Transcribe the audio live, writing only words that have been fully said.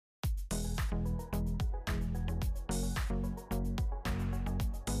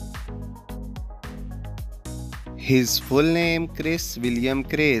His full name Chris William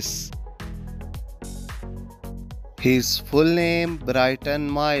Chris. His full name Bryton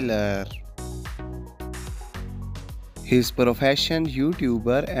Myler. His profession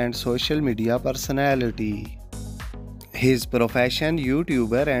YouTuber and social media personality. His profession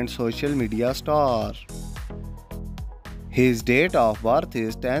YouTuber and social media star. His date of birth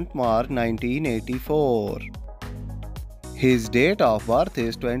is 10th March 1984. His date of birth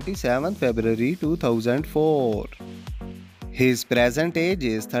is 27th February 2004. His present age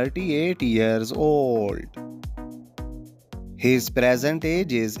is 38 years old. His present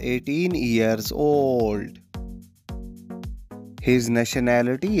age is 18 years old. His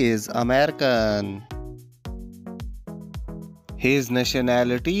nationality is American. His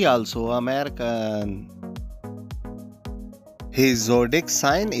nationality also American. His zodiac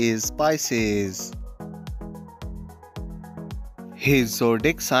sign is Pisces. His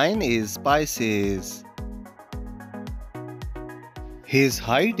zodiac sign is Pisces. His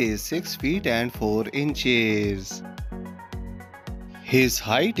height is 6 feet and 4 inches. His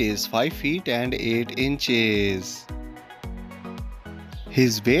height is 5 feet and 8 inches.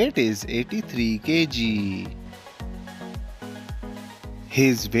 His weight is 83 kg.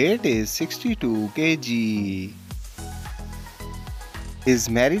 His weight is 62 kg. His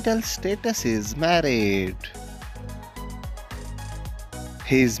marital status is married.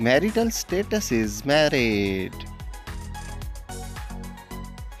 His marital status is married.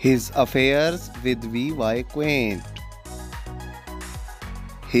 His affairs with VY Quaint.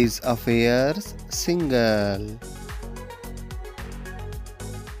 His affairs single.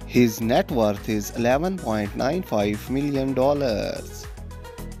 His net worth is $11.95 million.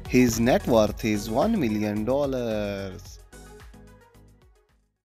 His net worth is $1 million.